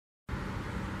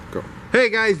Hey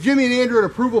guys, Jimmy and Andrew at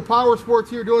Approval Power Sports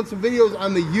here doing some videos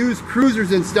on the used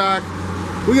cruisers in stock.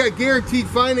 We got guaranteed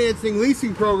financing,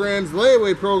 leasing programs,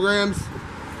 layaway programs,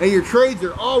 and your trades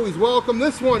are always welcome.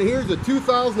 This one here is a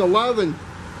 2011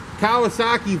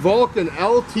 Kawasaki Vulcan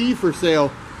LT for sale,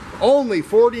 only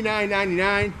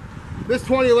 $49.99. This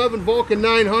 2011 Vulcan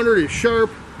 900 is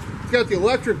sharp. It's got the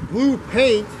electric blue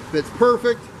paint that's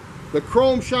perfect. The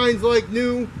chrome shines like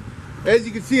new. As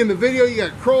you can see in the video, you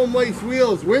got chrome lace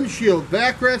wheels, windshield,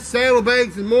 backrest,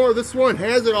 saddlebags, and more. This one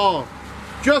has it all.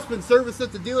 Just been serviced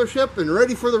at the dealership and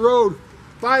ready for the road.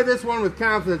 Buy this one with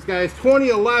confidence, guys.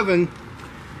 2011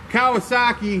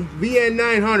 Kawasaki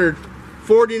VN900,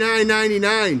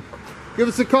 $49.99. Give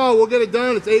us a call. We'll get it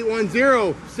done. It's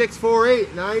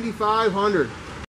 810-648-9500.